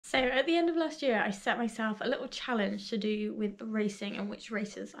So at the end of last year, I set myself a little challenge to do with racing and which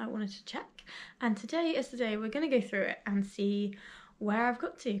races I wanted to check. And today is the day we're going to go through it and see where I've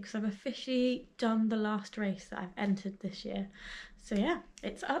got to, because I've officially done the last race that I've entered this year. So yeah,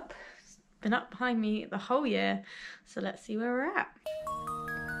 it's up. It's been up behind me the whole year. So let's see where we're at.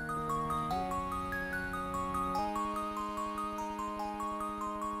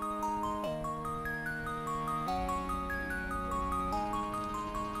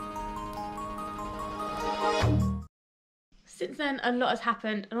 Since then, a lot has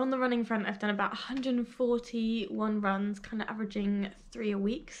happened, and on the running front, I've done about 141 runs, kind of averaging 3 a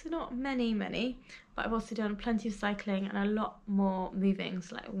week, so not many, but I've also done plenty of cycling and a lot more moving,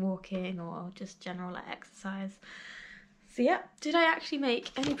 so like walking or just general like exercise. So yeah, did I actually make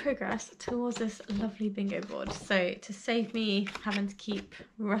any progress towards this lovely bingo board? So to save me having to keep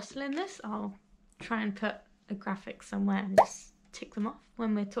rustling this, I'll try and put a graphic somewhere and just tick them off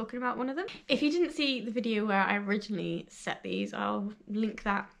when we're talking about one of them. If you didn't see the video where I originally set these, I'll link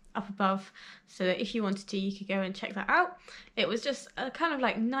that up above so that if you wanted to, you could go and check that out. It was just a kind of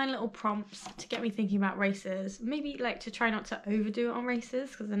like 9 little prompts to get me thinking about races, maybe like to try not to overdo it on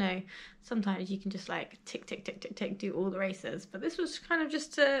races, because I know sometimes you can just like tick, do all the races, but this was kind of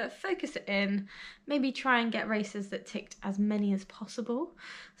just to focus it in, maybe try and get races that ticked as many as possible,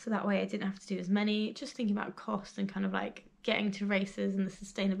 so that way I didn't have to do as many, just thinking about cost and kind of like getting to races and the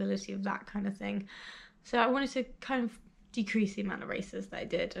sustainability of that kind of thing. So I wanted to kind of decrease the amount of races that I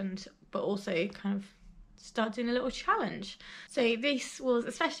did, but also kind of start doing a little challenge. So this was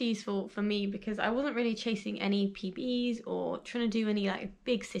especially useful for me because I wasn't really chasing any PBs or trying to do any like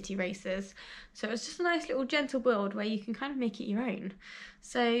big city races. So it was just a nice little gentle build where you can kind of make it your own.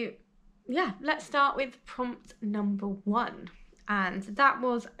 So yeah, let's start with prompt number 1, and that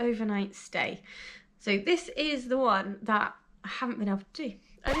was overnight stay. So this is the one that I haven't been able to do.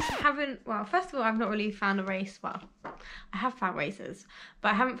 I just haven't, well, first of all, I've not really found a race, well, I have found races, but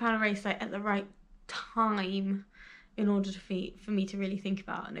I haven't found a race like at the right time in order for me to really think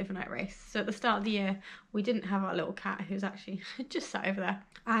about an overnight race. So at the start of the year, we didn't have our little cat who's actually just sat over there,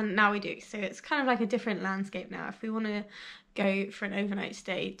 and now we do. So it's kind of like a different landscape now. If we want to go for an overnight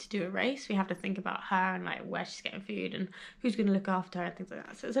stay to do a race, we have to think about her and like where she's getting food and who's going to look after her and things like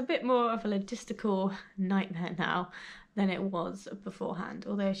that. So it's a bit more of a logistical nightmare now than it was beforehand,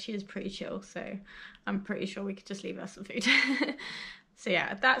 although she is pretty chill, so I'm pretty sure we could just leave her some food. So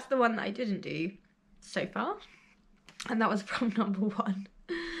yeah, that's the one that I didn't do so far, and that was prompt number 1.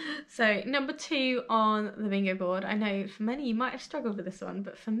 So number 2 on the bingo board, I know for many you might have struggled with this one,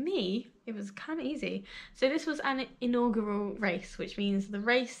 but for me it was kind of easy. So this was an inaugural race, which means the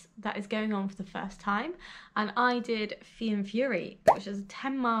race that is going on for the first time, and I did Fiann Fury, which is a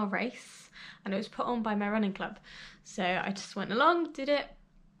 10-mile race, and it was put on by my running club. So I just went along, did it,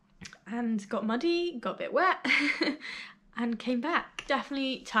 and got muddy, got a bit wet, and came back.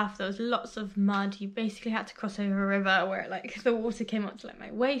 Definitely tough. There was lots of mud. You basically had to cross over a river where like the water came up to like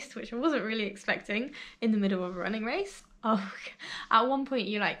my waist, which I wasn't really expecting in the middle of a running race. Oh, at one point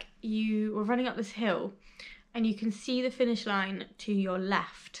you were running up this hill and you can see the finish line to your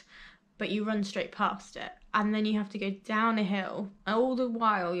left, but you run straight past it, and then you have to go down a hill, and all the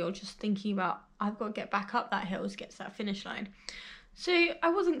while you're just thinking about, I've got to get back up that hill to get to that finish line. So I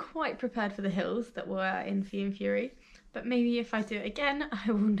wasn't quite prepared for the hills that were in Fiann Fury, but maybe if I do it again,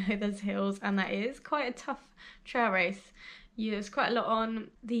 I will know there's hills, and that is quite a tough trail race. There's quite a lot on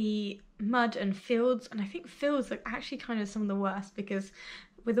the mud and fields, and I think fields are actually kind of some of the worst because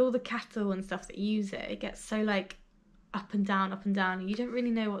with all the cattle and stuff that use it, it gets so like up and down, and you don't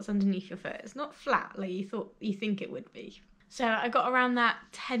really know what's underneath your foot. It's not flat like you think it would be. So I got around that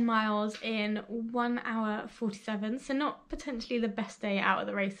 10 miles in 1 hour 47, so not potentially the best day out of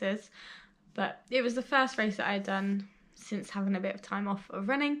the races, but it was the first race that I had done since having a bit of time off of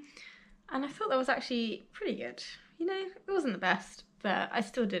running, and I thought that was actually pretty good. You know, it wasn't the best, but I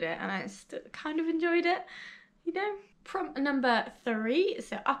still did it, and I still kind of enjoyed it, you know. Prompt number 3,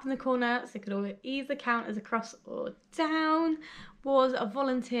 so up in the corner, so it could either count as a cross or down, was a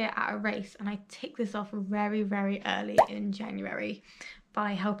volunteer at a race, and I ticked this off very, very early in January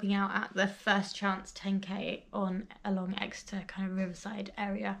by helping out at the First Chance 10k along Exeter kind of riverside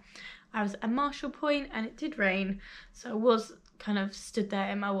area. I was at Marshall Point and it did rain, so I was kind of stood there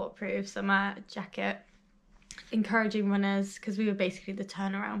in my waterproof summer jacket, encouraging runners, because we were basically the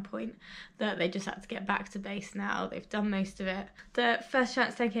turnaround point, that they just had to get back to base now. They've done most of it. The First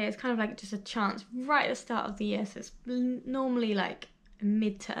Chance 10k is kind of like just a chance right at the start of the year, so it's normally like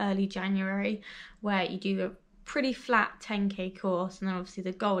mid to early January where you do pretty flat 10k course, and then obviously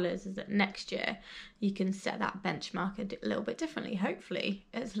the goal is that next year you can set that benchmark a little bit differently. Hopefully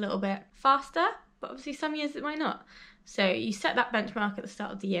it's a little bit faster, but obviously some years it might not. So you set that benchmark at the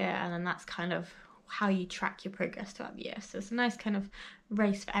start of the year, and then that's kind of how you track your progress throughout the year. So it's a nice kind of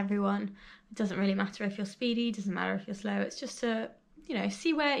race for everyone. It doesn't really matter if you're speedy, doesn't matter if you're slow. It's just to, you know,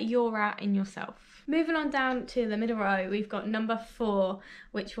 see where you're at in yourself. Moving on down to the middle row, we've got number 4,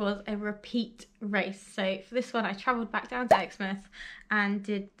 which was a repeat race. So for this one, I travelled back down to Exmouth and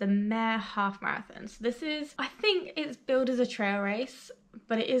did the Mare Half Marathon. So this is, I think it's billed as a trail race,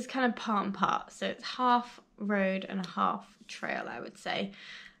 but it is kind of part and part. So it's half road and a half trail, I would say.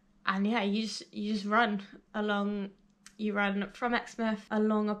 And yeah, you just run along, you run from Exmouth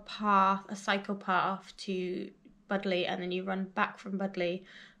along a path, a cycle path to Budleigh, and then you run back from Budleigh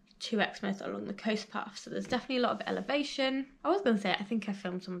to Exmouth along the coast path. So there's definitely a lot of elevation. I was going to say I think I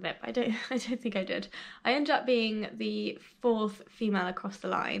filmed some of it, but I don't think I did. I ended up being the 4th female across the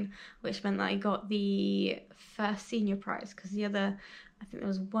line, which meant that I got the first senior prize, because the other, I think there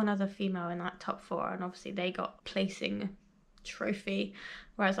was one other female in that top 4, and obviously they got placing trophy,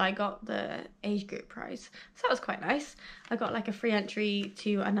 whereas I got the age group prize. So that was quite nice. I got like a free entry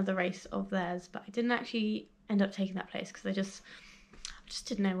to another race of theirs, but I didn't actually end up taking that place because I just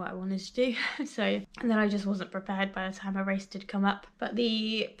didn't know what I wanted to do. So, and then I just wasn't prepared by the time a race did come up. But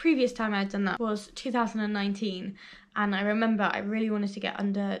the previous time I'd done that was 2019, and I remember I really wanted to get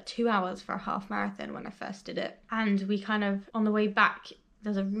under 2 hours for a half marathon when I first did it. And we kind of, on the way back,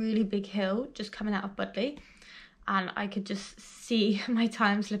 there's a really big hill just coming out of Budleigh, and I could just see my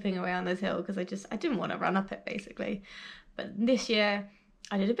time slipping away on this hill because I didn't want to run up it basically. But this year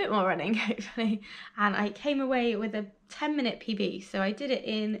I did a bit more running, hopefully, and I came away with a 10-minute PB. So I did it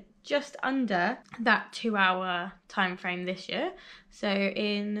in just under that 2-hour time frame this year. So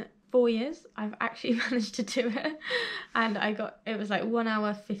in 4 years I've actually managed to do it, and it was like 1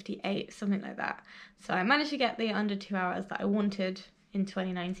 hour 58, something like that. So I managed to get the under 2 hours that I wanted in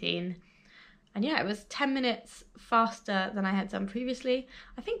 2019. And yeah, it was 10 minutes faster than I had done previously.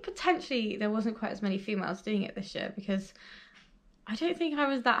 I think potentially there wasn't quite as many females doing it this year, because I don't think I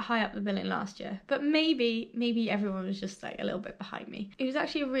was that high up the billing last year. But maybe everyone was just like a little bit behind me. It was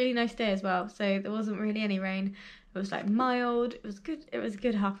actually a really nice day as well, so there wasn't really any rain. It was like mild, it was good. It was a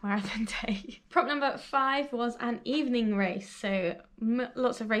good half marathon day. Prop number 5 was an evening race. So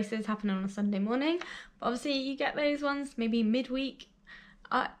lots of races happen on a Sunday morning, but obviously you get those ones maybe midweek,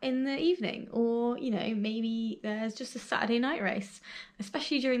 in the evening, or you know, maybe there's just a Saturday night race.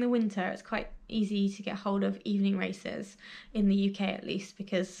 Especially during the winter, it's quite easy to get hold of evening races in the UK, at least,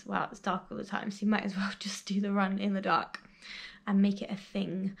 because well, it's dark all the time, so you might as well just do the run in the dark and make it a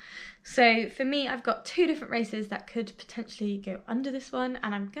thing. So for me, I've got 2 different races that could potentially go under this one,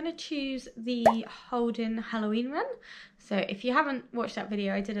 and I'm gonna choose the Holden Halloween run. So if you haven't watched that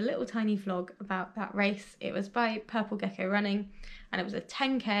video, I did a little tiny vlog about that race. It was by Purple Gecko Running, and it was a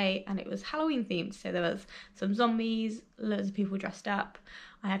 10k, and it was Halloween themed. So there was some zombies, loads of people dressed up.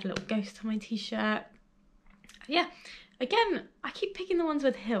 I had a little ghost on my t-shirt. Yeah, again, I keep picking the ones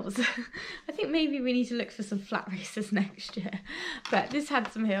with hills. I think maybe we need to look for some flat races next year. But this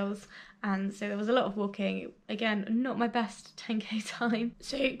had some hills, and so there was a lot of walking. Again, not my best 10k time.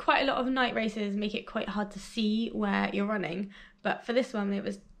 So quite a lot of night races make it quite hard to see where you're running. But for this one, it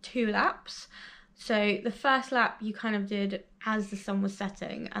was 2 laps. So the first lap you kind of did as the sun was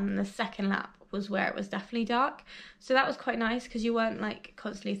setting, and then the second lap was where it was definitely dark. So that was quite nice, because you weren't like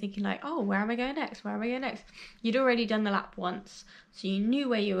constantly thinking like, oh, where am I going next? Where am I going next? You'd already done the lap once, so you knew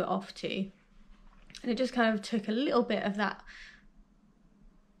where you were off to. And it just kind of took a little bit of that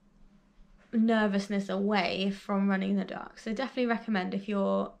nervousness away from running in the dark. So definitely recommend, if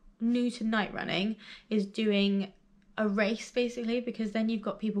you're new to night running, is doing a race basically, because then you've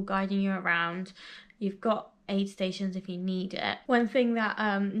got people guiding you around, you've got aid stations if you need it. One thing that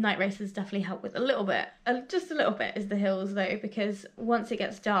night races definitely help with a little bit, just a little bit, is the hills though, because once it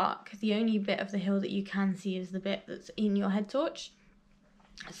gets dark, the only bit of the hill that you can see is the bit that's in your head torch.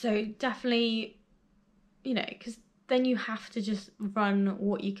 So definitely, you know, because then you have to just run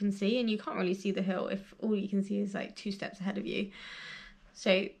what you can see, and you can't really see the hill if all you can see is like 2 steps ahead of you.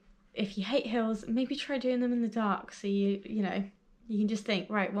 So if you hate hills, maybe try doing them in the dark, so you know, you can just think,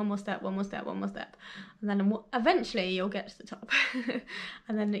 right, one more step, one more step, one more step, and then eventually you'll get to the top.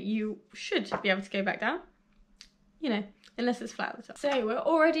 And then you should be able to go back down, you know, unless it's flat at the top. So we're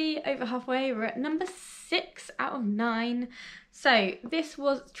already over halfway. We're at number 6 out of 9. So this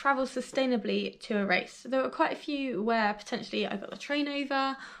was travel sustainably to a race. So there were quite a few where potentially I got the train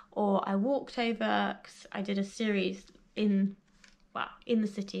over, or I walked over, because I did a series in well, in the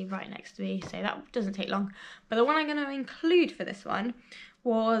city right next to me, so that doesn't take long. But the one I'm going to include for this one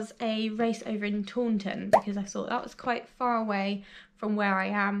was a race over in Taunton, because I thought that was quite far away from where I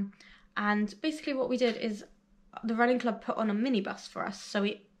am. And basically what we did is the running club put on a minibus for us. So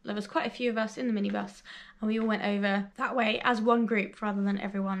there was quite a few of us in the minibus, and we all went over that way as one group rather than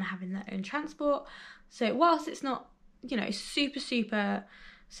everyone having their own transport. So whilst it's not, you know, super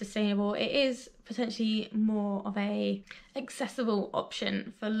sustainable, it is potentially more of a accessible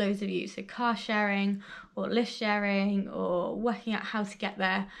option for loads of you. So car sharing or lift sharing or working out how to get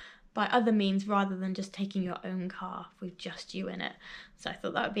there by other means rather than just taking your own car with just you in it. So I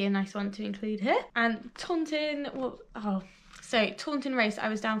thought that would be a nice one to include here. And Taunton, so Taunton race, I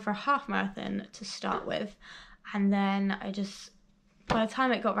was down for a half marathon to start with, and then by the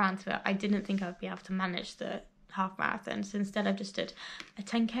time it got round to it, I didn't think I'd be able to manage the half marathon, so instead I just did a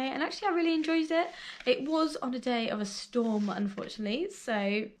 10k, and actually I really enjoyed it. It was on a day of a storm, unfortunately,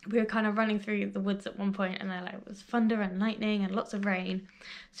 so we were kind of running through the woods at one point, and there was thunder and lightning and lots of rain,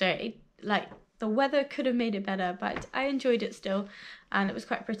 so the weather could have made it better, but I enjoyed it still, and it was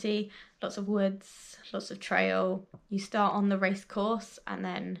quite pretty. Lots of woods, lots of trail. You start on the race course and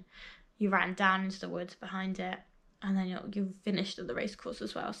then you ran down into the woods behind it, and then you finished at the race course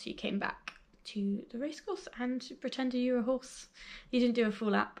as well, so you came back to the race course and pretended you were a horse. You didn't do a full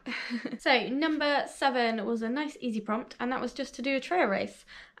lap. So number 7 was a nice easy prompt, and that was just to do a trail race.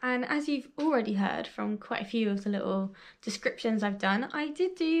 And as you've already heard from quite a few of the little descriptions I've done, I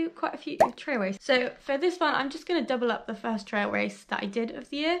did do quite a few trail races. So for this one, I'm just going to double up the first trail race that I did of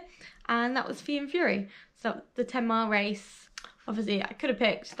the year, and that was Fee and Fury. So the 10-mile race. Obviously, I could have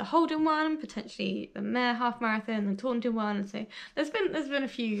picked the Holden one, potentially the Mare half marathon, the Taunton one. So there's been a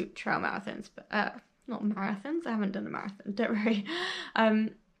few trail marathons, but not marathons. I haven't done a marathon. Don't worry.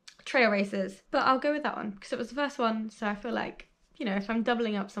 Trail races, but I'll go with that one because it was the first one. So I feel like, you know, if I'm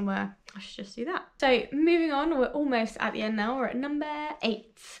doubling up somewhere, I should just do that. So moving on, we're almost at the end now. We're at number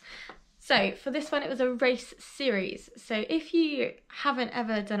 8. So for this one, it was a race series. So if you haven't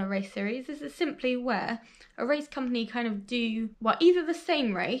ever done a race series, this is simply where a race company kind of do, well, either the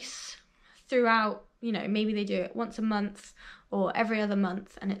same race throughout, you know, maybe they do it once a month or every other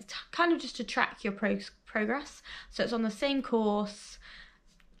month, and it's kind of just to track your progress. So it's on the same course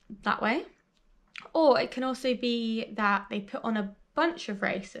that way. Or it can also be that they put on a bunch of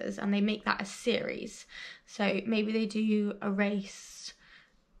races and they make that a series. So maybe they do a race,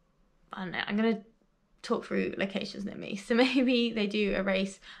 I don't know, I'm going to talk through locations near me. So maybe they do a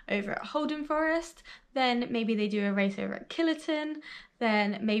race over at Holden Forest, then maybe they do a race over at Killerton,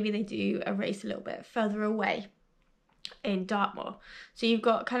 then maybe they do a race a little bit further away in Dartmoor. So you've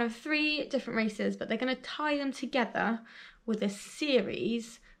got kind of 3 different races, but they're going to tie them together with a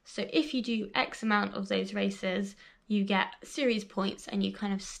series. So if you do X amount of those races, you get series points and you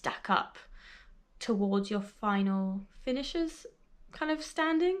kind of stack up towards your final finishes kind of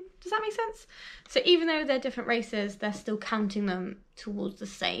standing. Does that make sense? So even though they're different races, they're still counting them towards the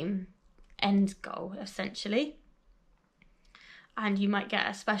same end goal, essentially. And you might get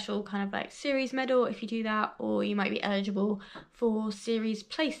a special kind of like series medal if you do that, or you might be eligible for series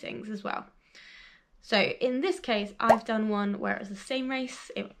placings as well. So in this case, I've done one where it was the same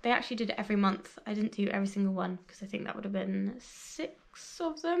race. They actually did it every month. I didn't do every single one because I think that would have been 6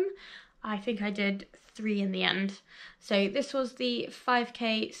 of them. I think I did 3 in the end. So this was the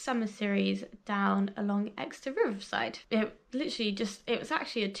 5k summer series down along Exeter Riverside. It was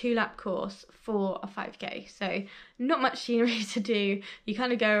actually a 2-lap course for a 5k. So not much scenery to do. You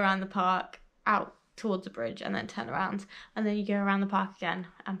kind of go around the park, out towards the bridge, and then turn around. And then you go around the park again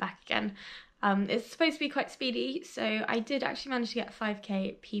and back again. It's supposed to be quite speedy, so I did actually manage to get a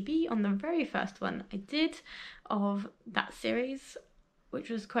 5k PB on the very first one I did of that series,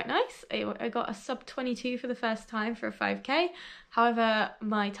 which was quite nice. I got a sub 22 for the first time for a 5k. However,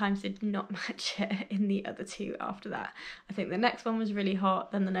 my times did not match it in the other 2 after that. I think the next one was really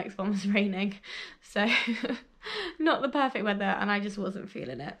hot, then the next one was raining. So not the perfect weather, and I just wasn't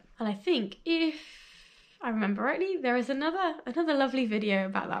feeling it. And I think if I remember rightly, there is another lovely video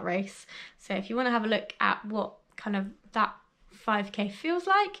about that race. So if you want to have a look at what kind of that 5k feels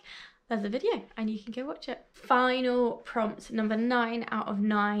like, there's a video and you can go watch it. Final prompt, number 9 out of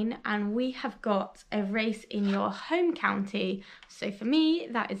 9, and we have got a race in your home county. So for me,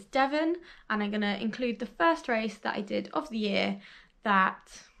 that is Devon, and I'm going to include the first race that I did of the year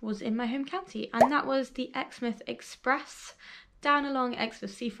that was in my home county, and that was the Exmouth Express. Down along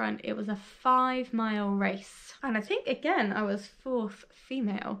Exmouth seafront. It was a 5-mile race, and I think again I was 4th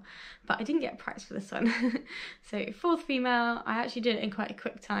female, but I didn't get a prize for this one. So 4th female. I actually did it in quite a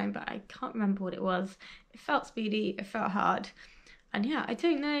quick time, but I can't remember what it was. It felt speedy, it felt hard, And yeah, I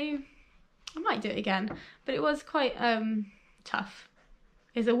don't know, I might do it again, but it was quite tough.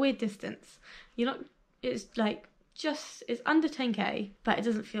 It's a weird distance. You're not, it's like just, it's under 10k, but it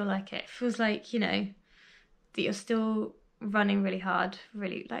doesn't feel like it. It feels like, you know, that you're still running really hard,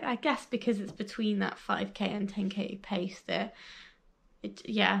 really, like, I guess because it's between that 5k and 10k pace there, it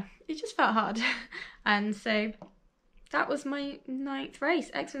just felt hard. And so that was my 9th race,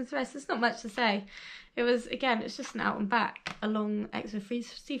 Exmouth race. There's not much to say. It was, again, it's just an out and back along Exmouth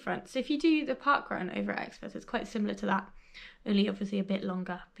seafront. So if you do the park run over at Exmouth, it's quite similar to that, only obviously a bit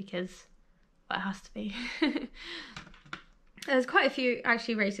longer because, well, it has to be. There's quite a few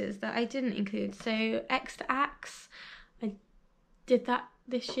actually races that I didn't include. So X to Axe, I did that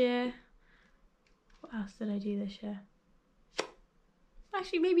this year. What else did I do this year?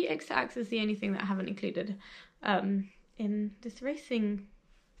 Actually, maybe X to Axe is the only thing that I haven't included in this racing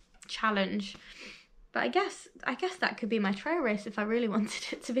challenge. But I guess that could be my trail race if I really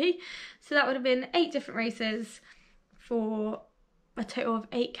wanted it to be. So that would have been 8 different races for a total of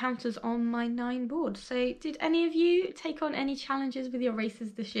 8 counters on my 9 board. So did any of you take on any challenges with your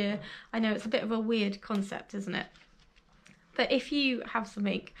races this year? I know it's a bit of a weird concept, isn't it? But if you have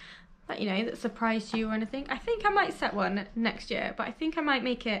something that, you know, that surprised you or anything, I think I might set one next year, but I think I might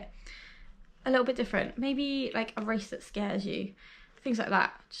make it a little bit different. Maybe like a race that scares you, things like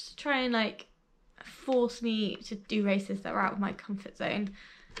that. Just to try and like force me to do races that are out of my comfort zone.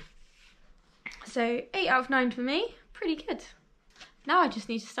 So 8 out of 9 for me, pretty good. Now I just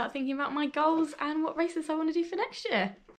need to start thinking about my goals and what races I want to do for next year.